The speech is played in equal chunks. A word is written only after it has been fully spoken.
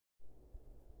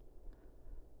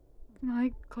Good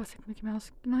night, classic Mickey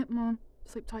Mouse. Good night, Mom.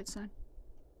 Sleep tight, son.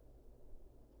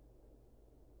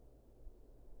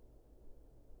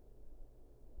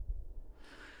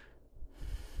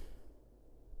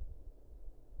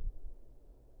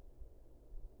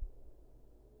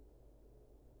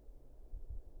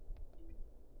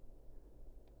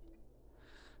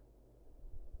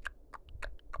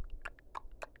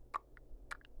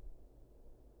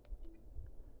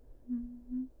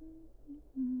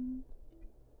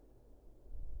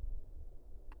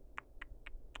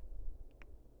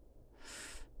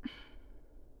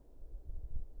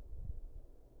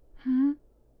 Hmm?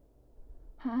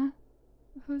 Huh?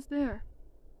 Who's there?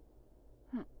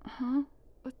 Huh?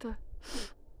 What the?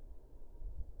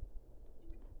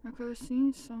 I could have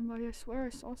seen somebody. I swear I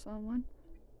saw someone.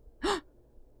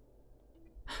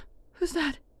 Who's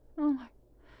that? Oh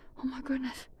my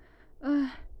goodness. Uh,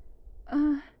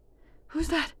 who's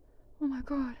that? Oh my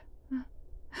god.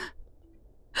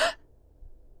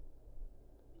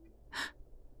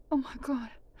 Oh my god.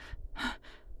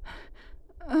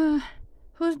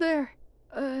 Who's there?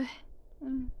 Hmm?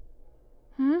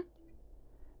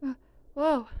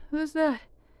 Whoa, who's that?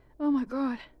 Oh my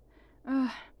god.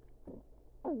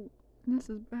 Oh,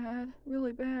 this is bad.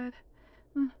 Really bad.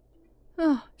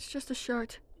 Oh, it's just a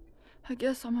shirt. I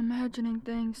guess I'm imagining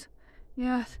things.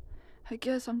 Yes, I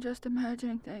guess I'm just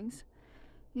imagining things.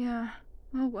 Yeah,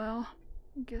 oh well.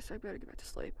 I guess I better get back to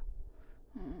sleep.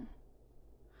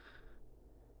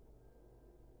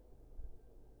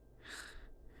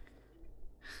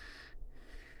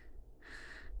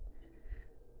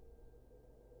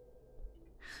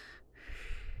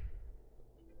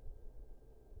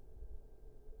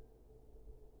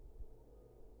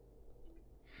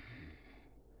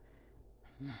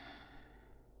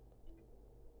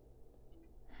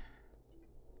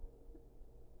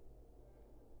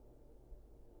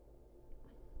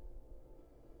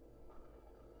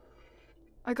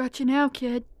 I got you now,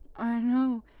 kid. I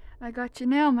know. I got you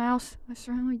now, Mouse. I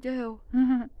certainly do.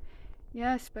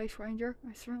 Yes, Space Ranger.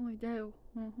 I certainly do.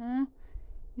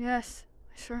 Yes,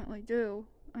 I certainly do.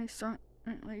 I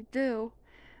certainly do.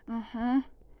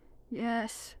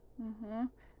 Yes. I'm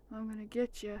gonna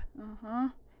get you.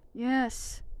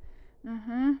 Yes.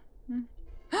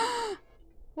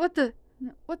 What the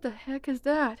heck is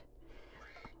that?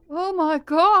 Oh my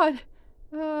god!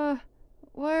 Why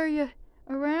are you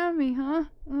around me, huh?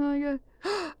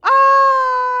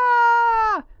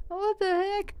 Ah! What the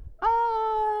heck?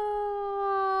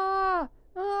 Ah!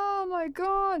 Oh my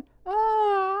god!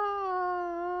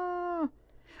 Ah!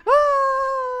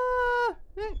 Ah!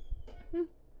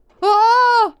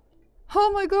 Oh!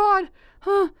 Oh my god!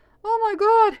 Oh my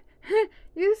god!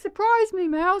 You surprised me,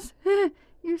 Mouse.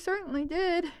 You certainly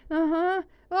did. Oh!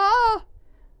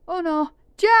 Oh no!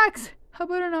 Jax! I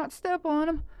better not step on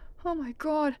him. Oh my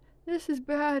god, this is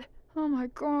bad. Oh my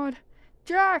god.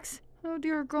 Jax! Oh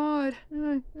dear god.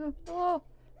 Oh!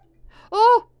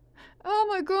 Oh! Oh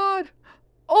my god!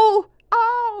 Oh!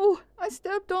 Ow! I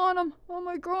stepped on him. Oh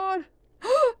my god.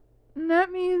 And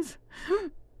that means...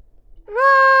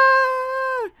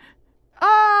 Ah!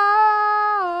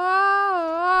 Ah!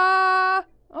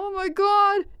 Oh my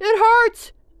god! It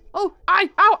hurts! Oh! Ow!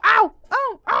 Ow! Ow!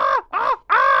 Ah! Ah!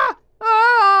 Ah!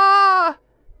 Ah!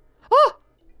 Oh!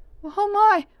 Oh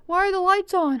my! Why are the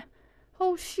lights on?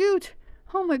 Oh shoot!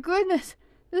 Oh my goodness!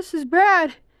 This is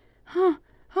bad! Oh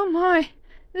my!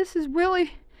 This is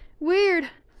really weird!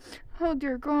 Oh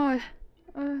dear god!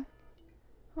 Oh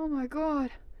my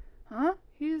god! Huh?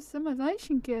 He's a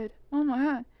simulation kid! Oh my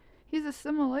god! He's a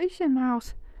simulation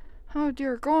mouse! Oh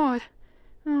dear god!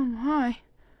 Oh my!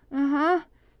 Yeah.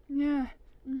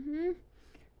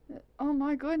 Oh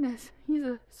my goodness! He's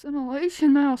a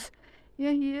simulation mouse!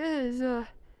 Yeah, he is.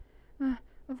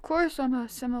 Of course I'm a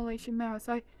simulation mouse.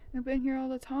 I've been here all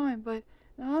the time, but,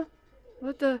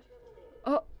 what the,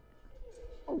 oh,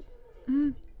 oh,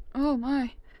 oh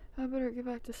my, I better get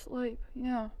back to sleep.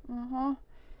 Yeah,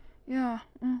 yeah,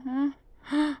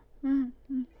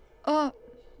 oh,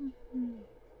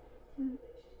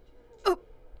 oh,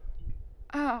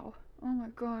 ow, oh my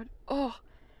god, oh,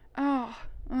 ow,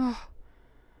 oh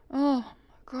my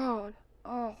god,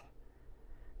 oh,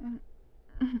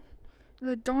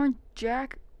 the darn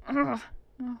Jack, oh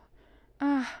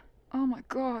my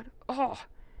god, oh.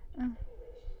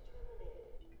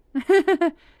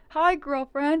 Hi,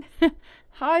 girlfriend.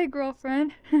 Hi,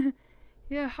 girlfriend.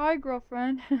 Yeah, hi,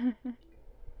 girlfriend.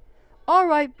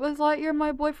 Alright, Buzz Lightyear,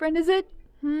 my boyfriend, is it?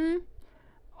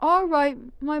 Alright,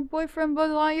 my boyfriend Buzz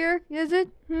Lightyear, is it?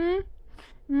 Is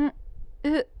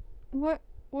it? What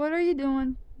are you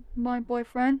doing, my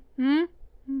boyfriend? Yeah?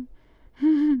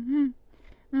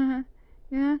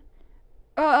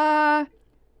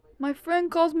 My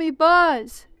friend calls me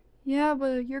Buzz. Yeah,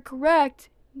 but you're correct.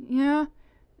 Yeah.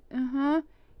 Uh-huh.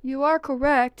 You are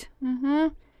correct. Mm-hmm.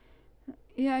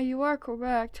 Yeah, you are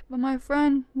correct. But my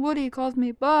friend Woody calls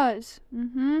me Buzz.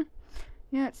 Mm-hmm.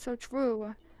 Yeah, it's so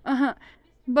true. Uh-huh.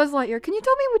 Buzz Lightyear, can you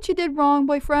tell me what you did wrong,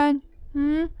 boyfriend?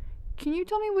 Hmm? Can you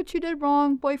tell me what you did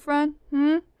wrong, boyfriend?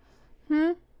 Hmm?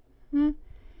 Hmm? Hmm?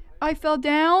 I fell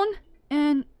down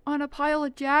and on a pile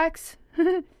of jacks.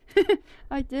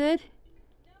 I did.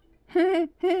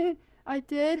 I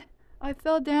did. I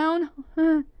fell down.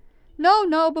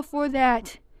 No, before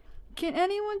that. Can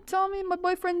anyone tell me my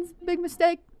boyfriend's big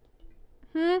mistake?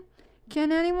 Hmm?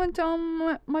 Can anyone tell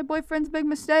me my boyfriend's big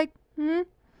mistake? Hmm?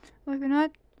 Like or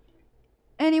not?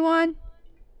 Anyone?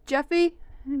 Jeffy?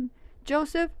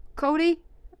 Joseph? Cody?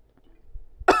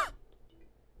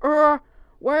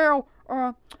 Well,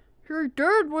 he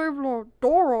did leave the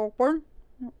door open.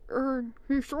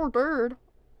 He sure did.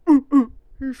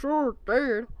 He sure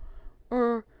did.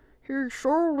 He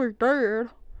surely did.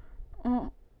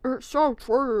 It's so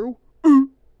true.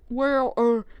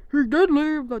 Well, he did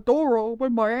leave the door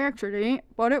open by accident,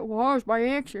 but it was by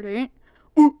accident.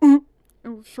 It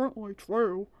was certainly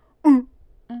true.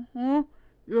 Uh-huh.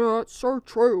 Yeah, it's so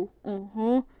true.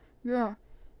 Uh-huh. Yeah.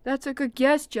 That's a good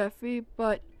guess, Jeffy,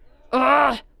 but...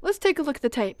 let's take a look at the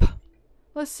tape.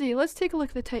 Let's take a look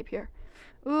at the tape here.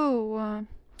 Ooh,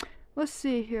 let's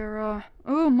see here,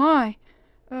 oh my.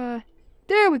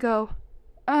 There we go.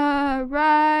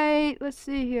 Right, let's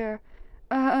see here.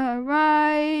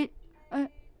 Right.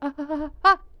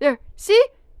 There. See?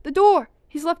 The door.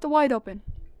 He's left it wide open.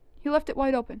 He left it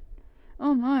wide open.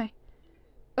 Oh my.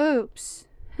 Oops.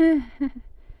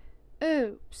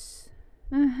 Oops.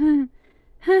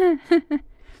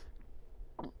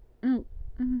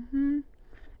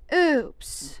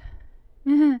 Oops.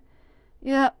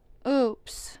 Yeah,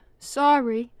 oops.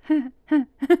 Sorry.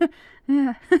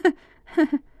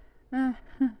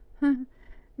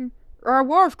 I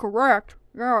was correct.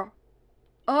 Yeah.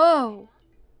 Oh.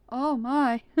 Oh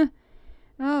my.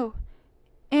 Oh.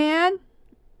 And?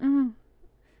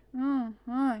 Oh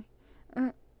my.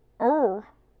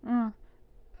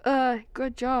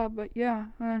 Good job, but yeah.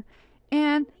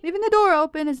 And leaving the door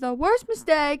open is the worst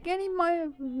mistake any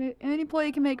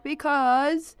employee can make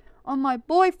because on my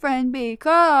boyfriend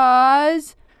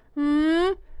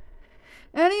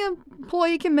any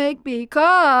employee can make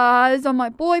because on my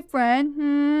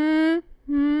boyfriend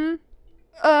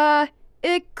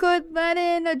it could let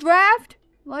in a draft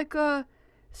like a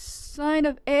sign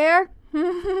of air.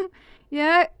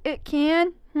 Yeah, it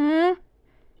can.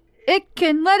 It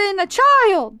can let in a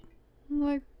child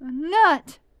like a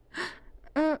nut.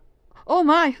 Oh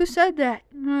my, who said that?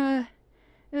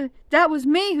 That was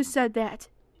me who said that.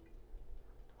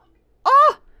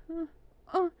 Oh!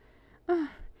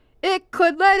 It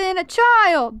could let in a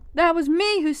child. That was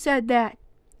me who said that.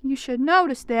 You should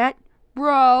notice that,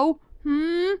 bro.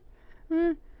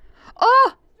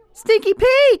 Oh! Stinky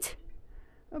Pete!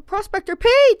 Prospector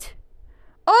Pete!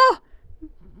 Oh!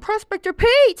 Prospector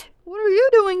Pete! What are you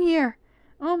doing here?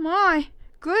 Oh my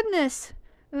goodness.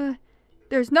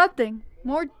 There's nothing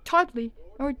more toddly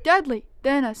or deadly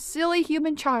than a silly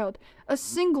human child. A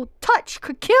single touch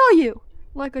could kill you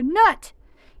like a nut.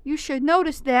 You should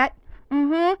notice that.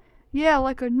 Yeah,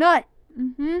 like a nut.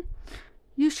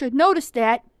 You should notice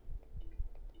that.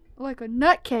 Like a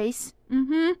nutcase.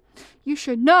 You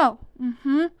should know.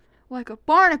 Like a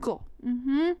barnacle.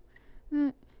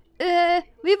 Leave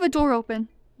a door open.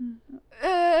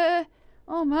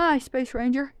 Oh my, Space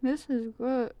Ranger. This is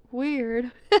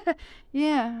weird.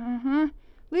 Yeah,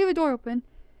 Leave a door open.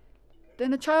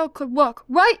 Then a child could walk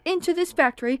right into this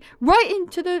factory, right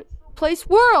into the place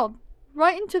world,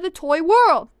 right into the toy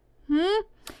world.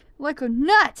 Like a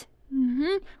nut.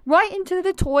 Right into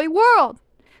the toy world.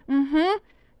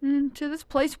 Into this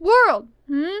place world.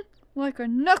 Like a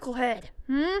knucklehead.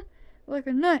 Like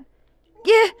a nut.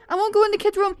 Yeah, I won't go in the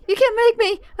kids' room. You can't make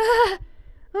me.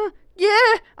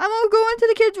 Yeah, I won't go into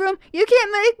the kids' room. You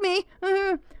can't make me.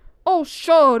 Oh,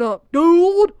 shut up,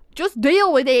 dude. Just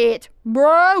deal with it,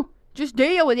 bro. Just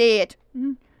deal with it.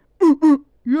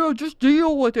 Yeah, just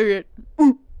deal with it.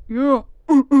 Yeah.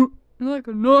 Like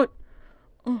a nut.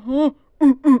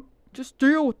 Just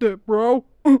deal with it, bro.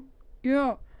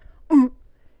 Yeah. You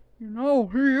know,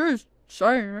 he is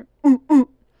saying it.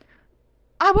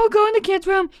 I won't go in the kids'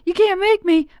 room. You can't make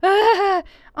me.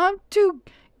 I'm too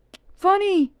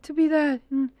funny to be that.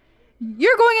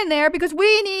 You're going in there because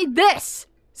we need this.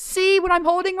 See what I'm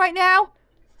holding right now?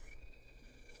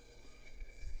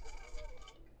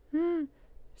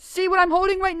 See what I'm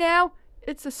holding right now?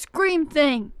 It's a scream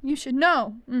thing. You should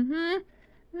know.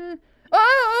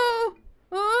 Oh,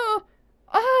 oh,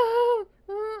 oh,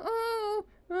 oh,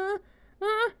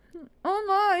 oh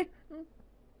my.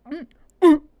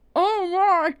 Oh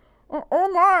my. Oh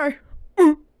my.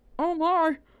 Oh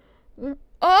my.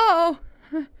 Oh.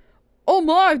 Oh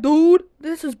my, dude.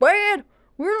 This is bad.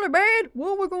 Really bad.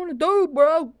 What are we gonna do,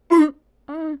 bro?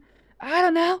 I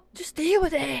don't know. Just deal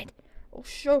with it. Oh,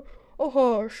 sure. Oh,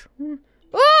 hush.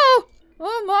 Oh!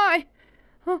 Oh my.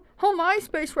 Oh my,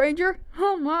 Space Ranger.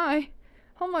 Oh my.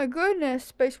 Oh my goodness,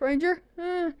 Space Ranger.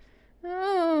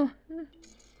 Oh.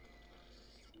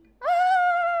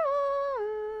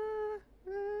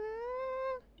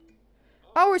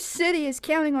 Our city is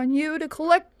counting on you to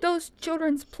collect those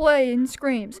children's play and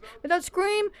screams. Without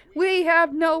Scream, we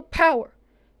have no power.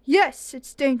 Yes,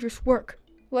 it's dangerous work.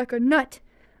 Like a nut.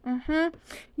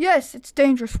 Yes, it's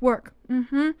dangerous work.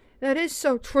 That is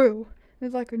so true.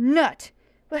 It's like a nut.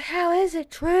 But how is it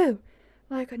true?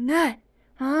 Like a nut.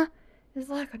 Huh? It's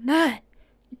like a nut.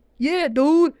 Yeah,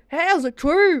 dude. How's it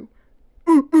true?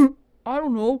 I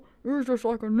don't know. It's just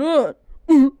like a nut.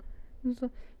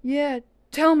 Yeah,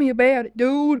 tell me about it,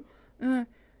 dude.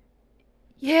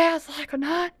 Yeah, it's like a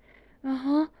nut.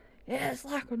 Yeah, it's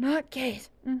like a nut case.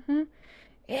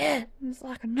 Yeah, it's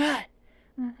like a nut.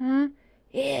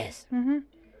 Yes. And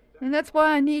that's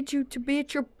why I need you to be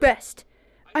at your best.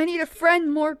 I need a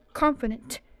friend more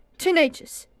confident,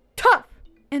 tenacious, tough,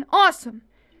 and awesome.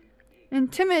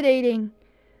 Intimidating.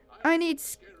 I need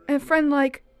a friend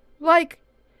like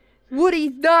Woody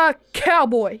the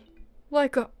Cowboy.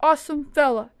 Like a awesome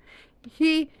fella.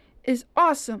 He is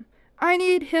awesome. I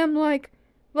need him I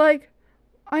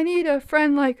need a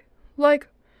friend like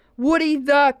Woody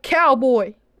the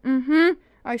Cowboy.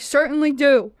 I certainly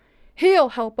do. He'll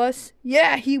help us.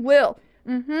 Yeah, he will.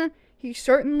 He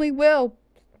certainly will,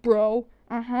 bro.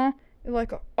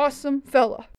 Like an awesome fella.